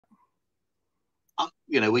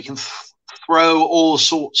we can throw all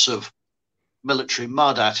sorts of military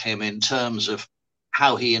mud at him in terms of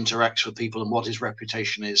how he interacts with people and what his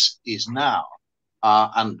reputation is now,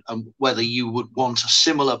 and whether you would want a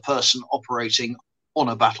similar person operating on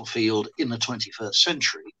a battlefield in the 21st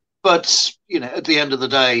century. But at the end of the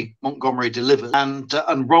day, Montgomery delivers,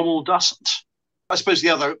 and Rommel doesn't. I suppose the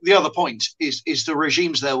other point is the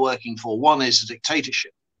regimes they're working for. One is a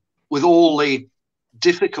dictatorship with all the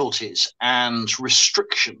difficulties and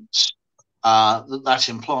restrictions that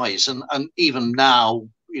implies, and even now,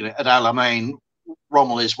 at Alamein,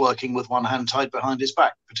 Rommel is working with one hand tied behind his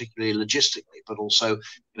back, particularly logistically, but also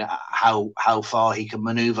how far he can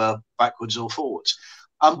maneuver backwards or forwards.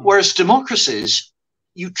 Whereas democracies,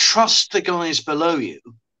 you trust the guys below you,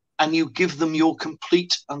 and you give them your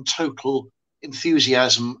complete and total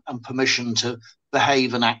enthusiasm and permission to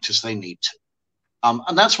behave and act as they need to.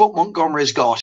 And that's what Montgomery's got.